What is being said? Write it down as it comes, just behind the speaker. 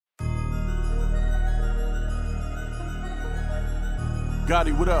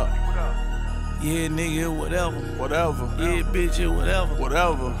Gotti, what up? Yeah, nigga, whatever. Whatever. Yeah, bitch, yeah, whatever.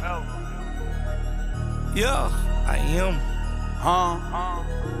 Whatever. Yeah, I am. Huh?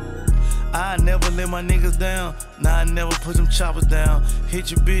 I never let my niggas down. Nah, I never put them choppers down.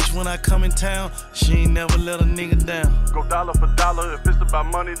 Hit your bitch when I come in town. She ain't never let a nigga down. Go dollar for dollar. If it's about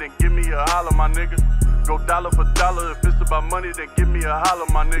money, then give me a holler, my nigga. Go dollar for dollar. If it's about money, then give me a holler,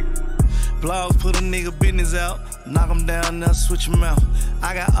 my nigga. Blogs put a nigga business out. Knock him down, now switch him out.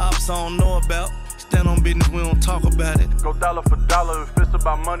 I got ops I don't know about. Stand on business, we don't talk about it. Go dollar for dollar. If it's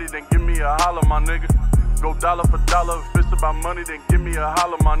about money, then give me a holler, my nigga. Go dollar for dollar. If it's about money, then give me a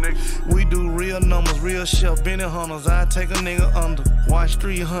holler, my nigga. We do real numbers, real chef, Benny Hunters. I take a nigga under. Watch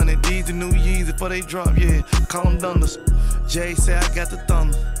 300, these the new Yeezy before they drop, yeah. Call them Dunders. Jay say I got the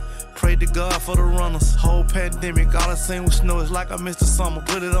thunder. Pray to God for the runners. Whole pandemic, all I seen was snow. It's like I missed the summer.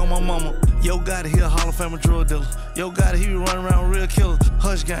 Put it on my mama. Yo, Gotti, he a Hall of Fame drug dealer. Yo, Gotti, he be running around real killers.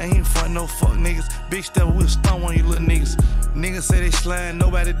 Hush gang, he ain't fight no fuck niggas. Big step, we'll stun on you little niggas. Niggas say they slime,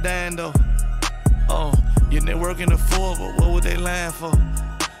 nobody dying though. Oh, your network in the four, but what would they lying for?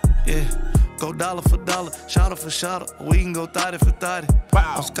 Yeah. Go dollar for dollar, shotter for shotter. We can go 30 for 30.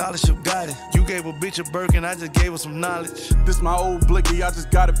 Wow. I'm scholarship got it. You gave a bitch a Birkin, I just gave her some knowledge. This my old blicky, I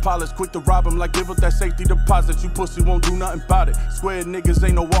just got it polished. Quick to rob him like give up that safety deposit. You pussy won't do nothing about it. Square niggas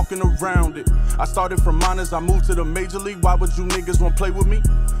ain't no walking around it. I started from minors, I moved to the major league. Why would you niggas wanna play with me?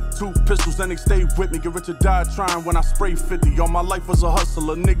 2 pistols and they stay with me. Get rich or die trying when I spray 50. All my life was a hustle,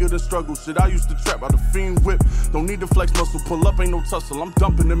 a nigga that struggle. Shit, I used to trap out the fiend whip. Don't need to flex muscle, pull up, ain't no tussle. I'm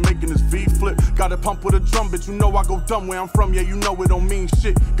dumping and making this V flip. Got a pump with a drum, bitch, you know I go dumb where I'm from. Yeah, you know it don't mean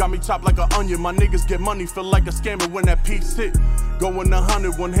shit. Got me chopped like an onion. My niggas get money, feel like a scammer when that piece hit. Going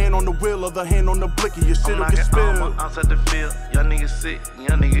 100, one hand on the wheel, other hand on the blicky. Your shit'll get spilled. Outside the field, young nigga sick,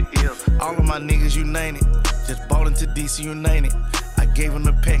 young nigga ill. All of my niggas, you name it. Just bought into DC, you name it. I gave him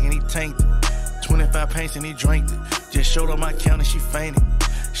the pack and he tanked it. 25 pints and he drank it. Just showed up my count and she fainted.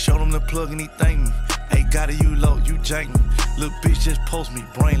 Showed him the plug and he thanked me. Hey, Gotti, you low, you jank me. Little bitch just post me,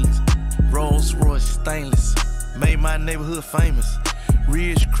 brainless. Rolls Royce, stainless. Made my neighborhood famous.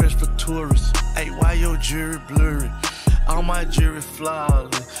 Ridge crest for tourists. Hey, why your jewelry blurry? All my jewelry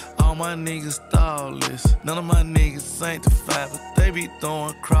flawless. All my niggas thoughtless. None of my niggas sanctified, but they be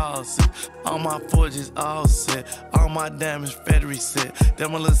throwing crosses. All my forges all set. All my diamonds factory set. That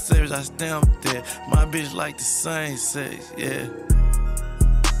my little savage, I stamped that. My bitch like the same sex, yeah.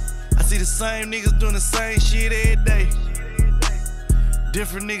 I see the same niggas doing the same shit every day.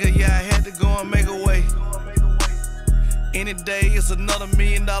 Different nigga, yeah, I had to go and make a way. Any day, it's another $1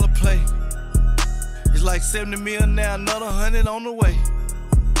 million play. It's like 70 mil now, another 100 on the way.